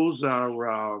 So those are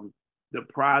the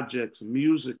projects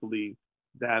musically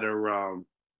that are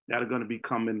going to be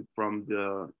coming from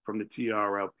the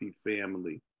TRLP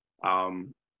family.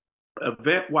 Um,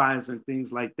 Event wise and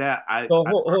things like that, So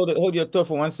hold your thought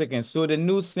for 1 second. So the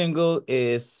new single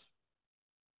is.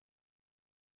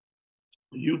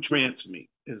 You Trance Me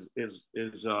is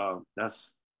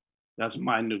that's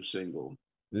my new single.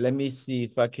 Let me see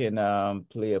if I can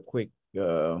play a quick.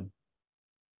 Can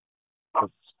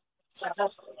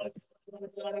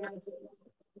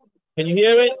you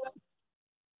hear it?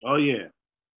 Oh yeah.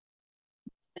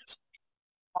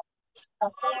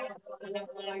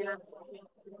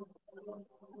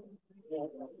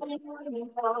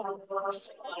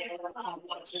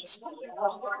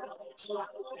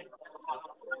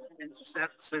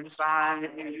 Steps inside,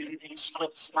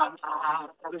 slips my mind.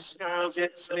 This girl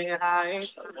gets me high.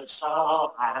 It's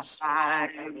all out of sight.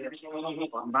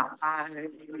 On my eye.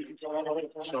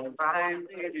 So I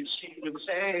maybe she would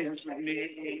change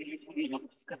me.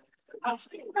 I'm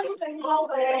feeling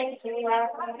away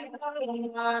to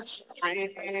much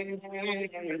dreaming.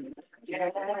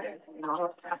 Yeah,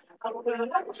 no, I would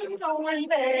like to know when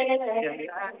they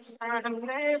that's time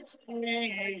next to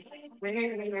me.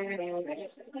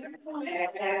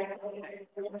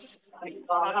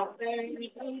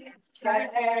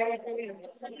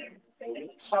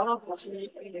 So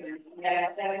sweet.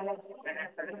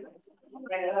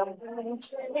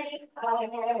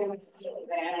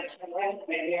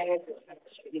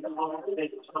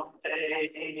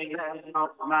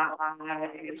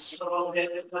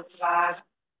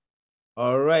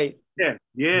 All right. Yeah,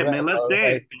 yeah, man. Let's All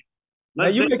dance. right. Now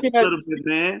Let's dance a little bit,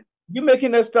 man. you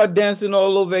making us start dancing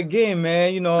all over again,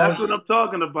 man. That's what I'm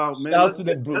talking about, man. Shouts to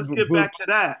the Let's get back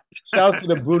to shouts that. to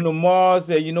the Bruno Mars.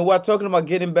 And you know what? Talking about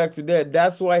getting back to that.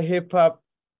 That's why hip hop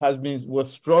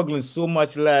was struggling so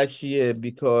much last year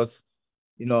because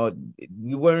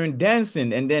we weren't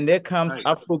dancing. And then there comes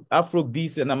Right. Afro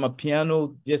beats and I'm a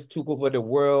piano just took over the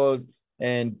world.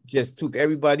 and just took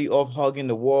everybody off hugging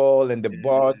the wall and the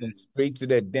bars and Yeah, straight to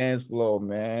the dance floor,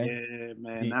 man. yeah,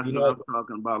 man. You, That's you what know, I'm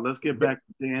talking about. Let's get back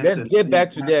to let's dancing. get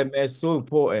back to that, man. It's so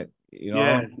important, you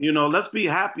Yeah, know. let's be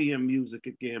happy in music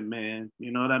again, man.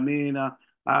 You know what I mean? I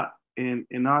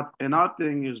and our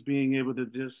thing is being able to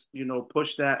just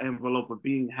push that envelope of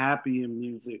being happy in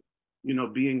music.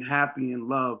 Being happy in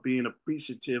love, being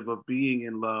appreciative of being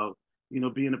in love.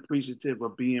 Being appreciative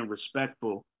of being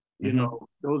respectful. Hmm.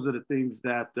 Those are the things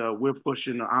that we're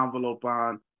pushing the envelope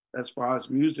on as far as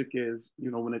music is.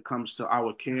 When it comes to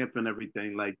our camp and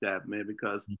everything like that, man.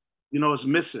 Because it's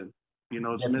missing.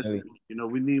 It's Definitely.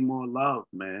 missing. We need more love,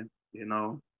 man. We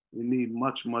need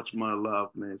much, much more love,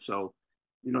 man. So,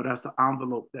 that's the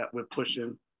envelope that we're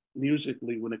pushing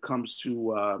musically when it comes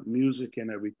to music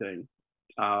and everything.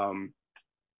 Um,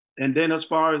 and then as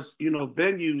far as,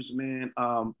 venues, man,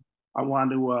 I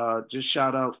want to just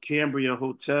shout out Cambria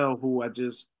Hotel, who I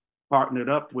just partnered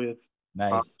up with.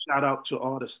 Nice. Shout out to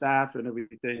all the staff and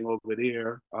everything over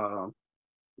there.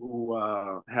 Who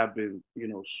have been,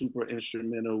 super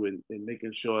instrumental in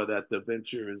making sure that the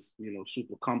venture is,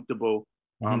 super comfortable.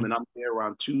 Hmm. And I'm there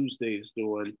on Tuesdays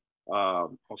doing a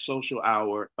social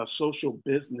hour, a social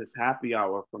business happy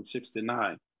hour from 6 to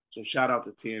 9. So shout out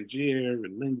to Tangier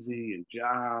and Lindsay and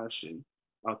Josh and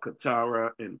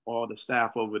Katara and all the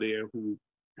staff over there who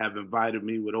have invited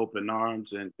me with open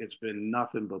arms, and it's been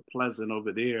nothing but pleasant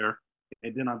over there.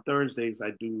 And then on Thursdays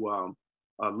I do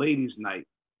a ladies' night,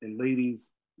 and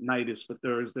ladies' night is for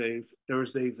Thursdays.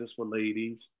 Thursdays is for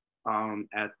ladies.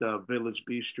 At the Village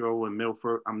Bistro in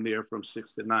Milford, I'm there from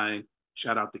 6 to 9.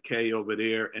 Shout out to Kay over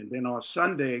there. And then on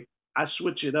Sunday, I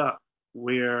switch it up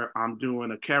where I'm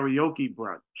doing a karaoke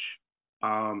brunch.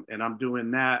 And I'm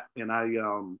doing that. And I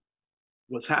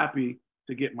was happy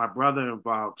to get my brother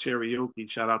involved, Teriyaki.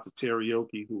 Shout out to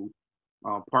Teriyaki, who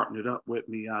partnered up with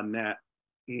me on that.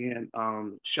 And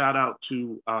shout out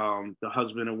to the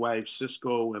husband and wife,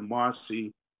 Cisco and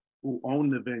Marcy, who own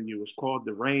the venue. It's called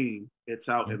The Rain. It's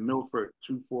out in Milford,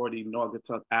 240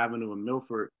 Naugatuck Avenue in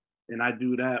Milford. And I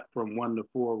do that from 1 to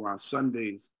 4 on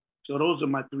Sundays. So those are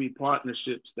my three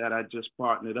partnerships that I just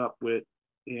partnered up with.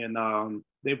 And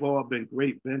they've all been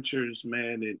great ventures,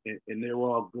 man. And they're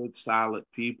all good, solid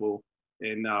people.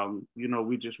 And,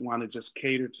 we just want to just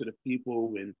cater to the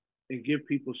people and give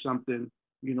people something,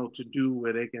 to do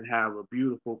where they can have a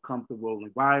beautiful, comfortable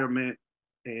environment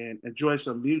and enjoy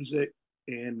some music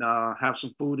and have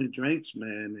some food and drinks,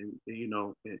 man,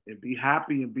 and be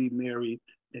happy and be merry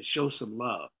and show some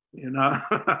love.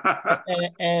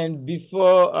 And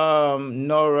before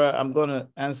Nora, I'm gonna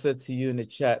answer to you in the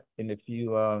chat in a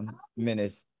few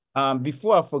minutes.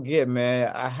 Before I forget,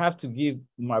 man, I have to give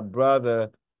my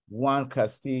brother Juan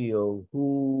Castillo,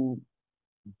 who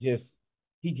just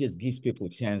he just gives people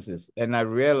chances. And I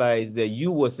realized that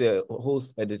you was a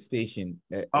host at the station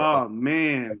at Oh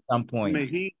man, some I point.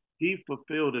 mean he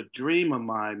fulfilled a dream of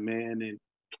mine, man. And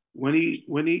when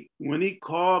he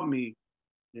called me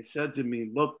and said to me,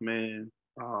 "Look, man,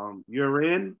 you're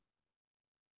in,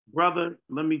 brother.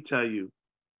 Let me tell you,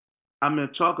 I'm gonna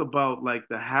talk about like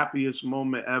the happiest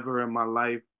moment ever in my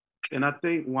life." And I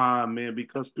think why, man,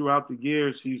 because throughout the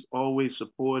years he's always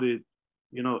supported,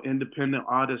 independent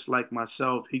artists like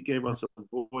myself. He gave us a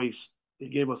voice, he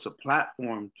gave us a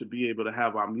platform to be able to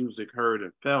have our music heard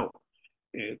and felt.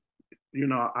 And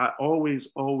I always,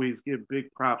 always give big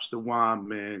props to Juan,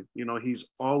 man. He's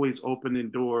always opening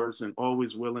doors and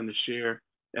always willing to share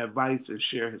advice and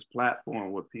share his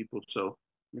platform with people. So,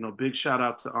 big shout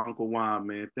out to Uncle Juan,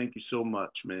 man. Thank you so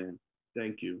much, man.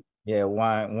 Thank you. Yeah,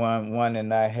 one,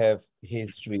 and I have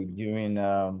history during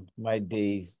my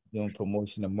days doing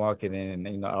promotion and marketing,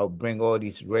 and I'll bring all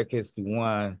these records to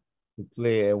one to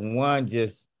play, and one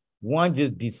just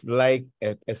disliked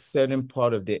a certain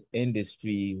part of the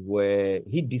industry where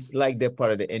he disliked that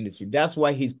part of the industry. That's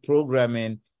why his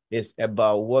programming is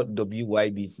about what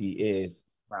WYBC is.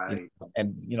 Right.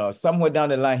 And somewhere down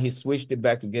the line, he switched it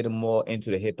back to get him more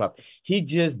into the hip hop. He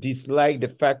just disliked the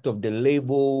fact of the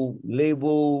label,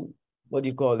 what do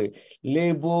you call it?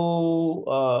 Label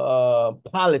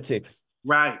politics.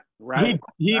 Right. Right.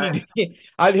 He Right. did.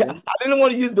 I didn't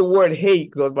want to use the word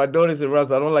hate because my daughter's in Russ.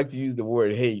 I don't like to use the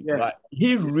word hate, Yeah. but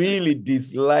he really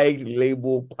disliked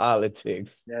label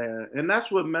politics. Yeah. And that's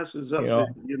what messes You up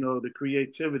know, the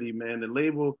creativity, man. The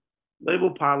label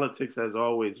politics has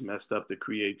always messed up the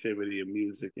creativity of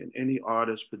music, and any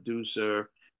artist, producer,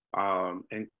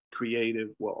 and creative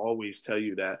will always tell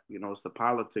you that, it's the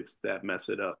politics that mess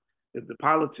it up. If the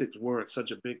politics weren't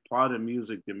such a big part of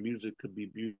music, then music could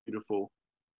be beautiful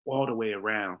all the way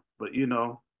around. But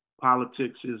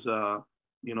politics is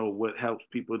what helps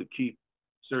people to keep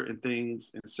certain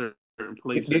things in certain They,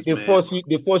 places, they man. force you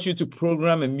they force you to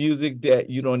program a music that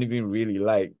you don't even really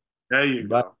like. There you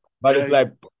But go. but There it's you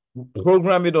like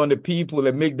program it on the people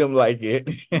and make them like it.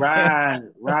 Right,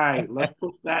 right. Let's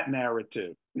push that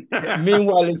narrative.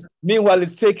 Meanwhile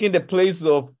it's taking the place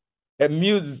of a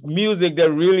music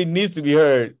that really needs to be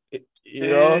heard. You Man,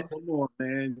 know, come on,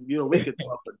 man. You know, we could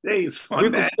talk for days we on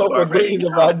could that. You talk for already days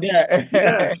know. about that.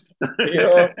 Yes. You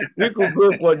know, we could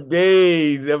go for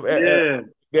days. Yeah.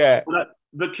 Yeah.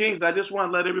 But Kings, I just want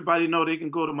to let everybody know they can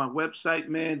go to my website,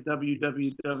 man,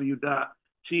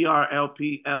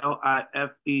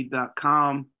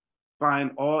 www.trlplife.com.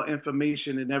 Find all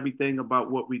information and everything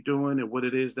about what we're doing and what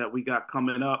it is that we got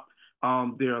coming up.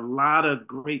 There are a lot of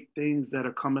great things that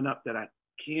are coming up that I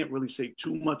can't really say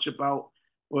too much about,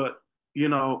 but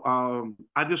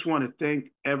I just want to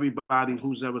thank everybody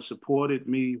who's ever supported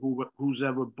me, who's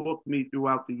ever booked me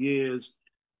throughout the years,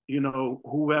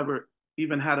 whoever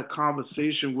even had a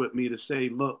conversation with me to say,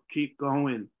 look, keep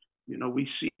going. We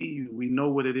see you. We know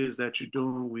what it is that you're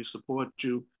doing. We support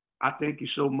you. I thank you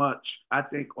so much. I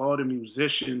thank all the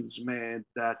musicians, man,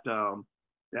 that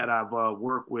I've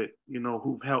worked with,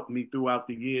 who've helped me throughout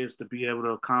the years to be able to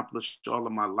accomplish all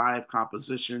of my live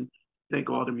composition. Thank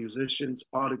all the musicians,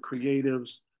 all the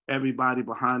creatives, everybody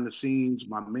behind the scenes,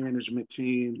 my management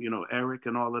team, Eric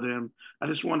and all of them. I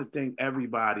just want to thank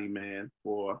everybody, man,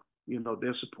 for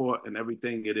their support and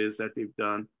everything it is that they've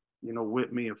done,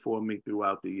 with me and for me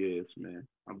throughout the years, man.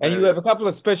 And you have a couple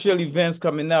of special events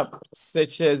coming up,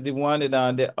 such as the one at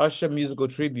the Usher musical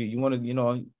tribute. You want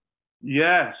to.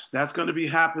 Yes, that's going to be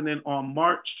happening on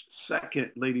March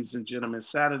 2nd, ladies and gentlemen.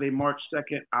 Saturday, March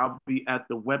 2nd, I'll be at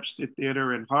the Webster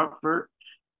Theater in Hartford.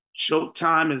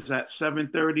 Showtime is at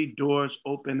 7:30. Doors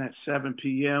open at 7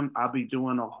 p.m. I'll be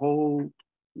doing a whole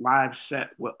live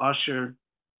set with Usher,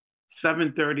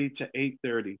 7:30 to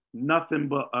 8:30. Nothing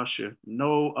but Usher.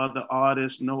 No other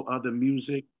artists, no other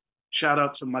music. Shout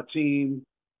out to my team.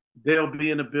 They'll be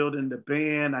in the building, the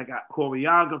band. I got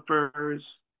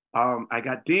choreographers. I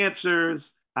got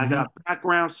dancers. I got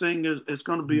background singers. It's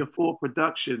going to be a full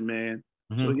production, man.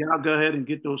 So y'all go ahead and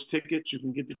get those tickets. You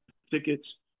can get the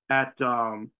tickets at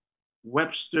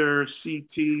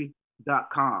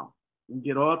websterct.com. You can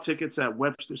get all tickets at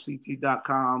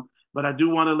websterct.com. But I do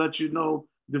want to let you know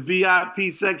the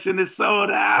VIP section is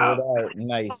sold out. Sold out.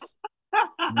 Nice.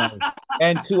 Nice.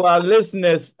 And to our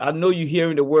listeners, I know you're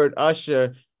hearing the word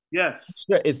Usher. Yes.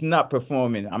 Usher is not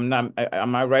performing. Am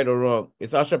I right or wrong?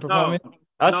 Is Usher performing? No,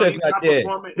 Usher is he's not not there.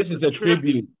 performing. This It's is a a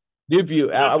tribute.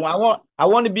 tribute. I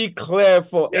want to be clear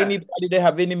for Yes. anybody that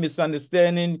have any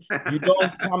misunderstanding. You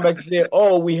don't come back and say,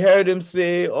 "Oh, we heard him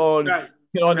say on Right.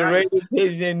 on the Right. radio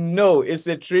station." No, it's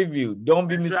a tribute. Don't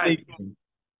be That's right. mistaken.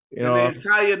 And the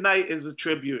entire night is a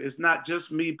tribute. It's not just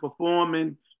me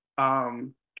performing.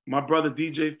 My brother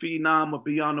DJ Phenom will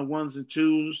be on the ones and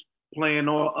twos, playing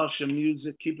all Usher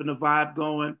music, keeping the vibe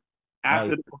going after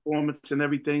Nice. the performance and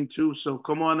everything too. So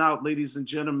come on out, ladies and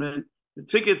gentlemen. The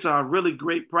tickets are a really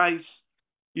great price.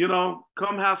 Come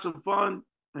have some fun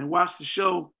and watch the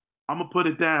show. I'm gonna put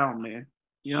it down, man.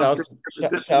 I'm Shouts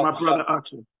representing my brother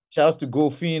Usher. Shouts to Go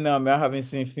Phenom. I haven't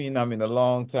seen Phenom in a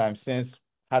long time since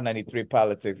Hot 93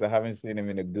 Politics. I haven't seen him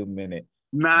in a good minute.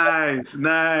 Nice,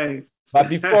 nice. But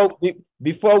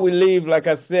before we leave, like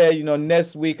I said,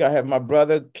 next week I have my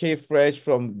brother K Fresh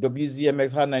from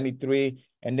WZMX Hot 93.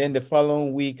 And then the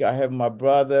following week I have my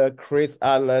brother Chris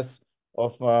Atlas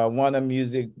of Warner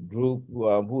Music Group,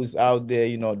 who's out there,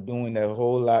 doing a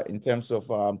whole lot in terms of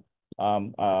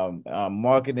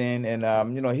marketing.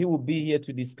 And he will be here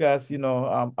to discuss,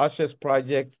 Usher's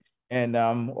projects and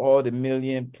all the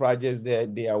million projects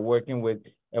that they are working with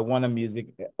at Warner Music.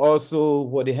 Also,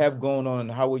 what they have going on in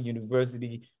Howard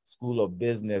University School of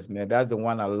Business, man. That's the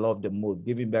one I love the most.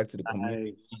 Giving back to the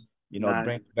community, Nice.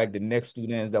 bring back the next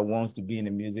students that wants to be in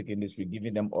the music industry,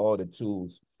 giving them all the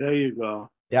tools. There you go.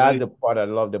 That's the part I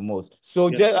love the most. So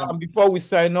just before we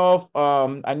sign off,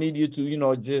 I need you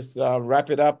to, just wrap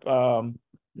it up.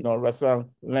 Rahsaan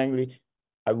Langley,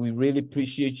 we really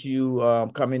appreciate you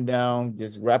coming down.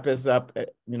 Just wrap us up,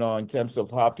 in terms of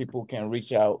how people can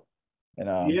reach out.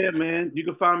 And yeah, man. You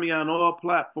can find me on all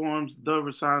platforms, The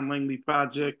Rahsaan Langley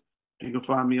Project. You can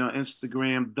find me on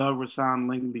Instagram, The Rahsaan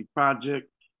Langley Project.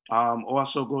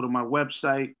 Also go to my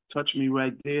website, touch me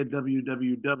right there,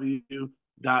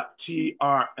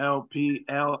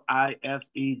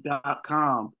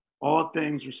 www.trlplife.com. All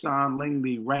things Rahsaan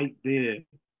Langley right there.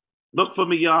 Look for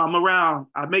me, y'all. I'm around.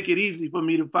 I make it easy for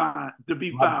me to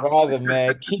be My found. brother,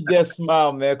 man. Keep that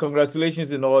smile, man.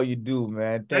 Congratulations in all you do,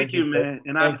 man. Thank you, man.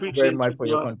 And I Thank you very appreciate much you, for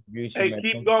your bro. contribution, Hey, man.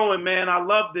 keep going, man. I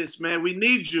love this, man. We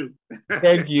need you.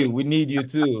 Thank you. We need you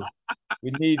too. We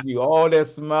need you. All that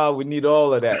smile, we need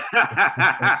all of that.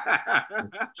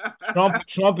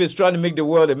 Trump is trying to make the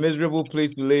world a miserable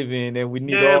place to live in, and we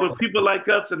need Yeah, all but of people this. like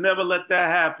us will never let that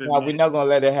happen, Nah, man. we're not gonna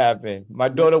let it happen. My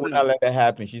daughter Yes, will sir. not let that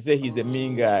happen. She said he's a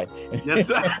mean guy. Yes,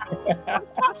 sir.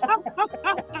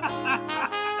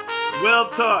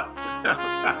 Well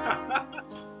taught.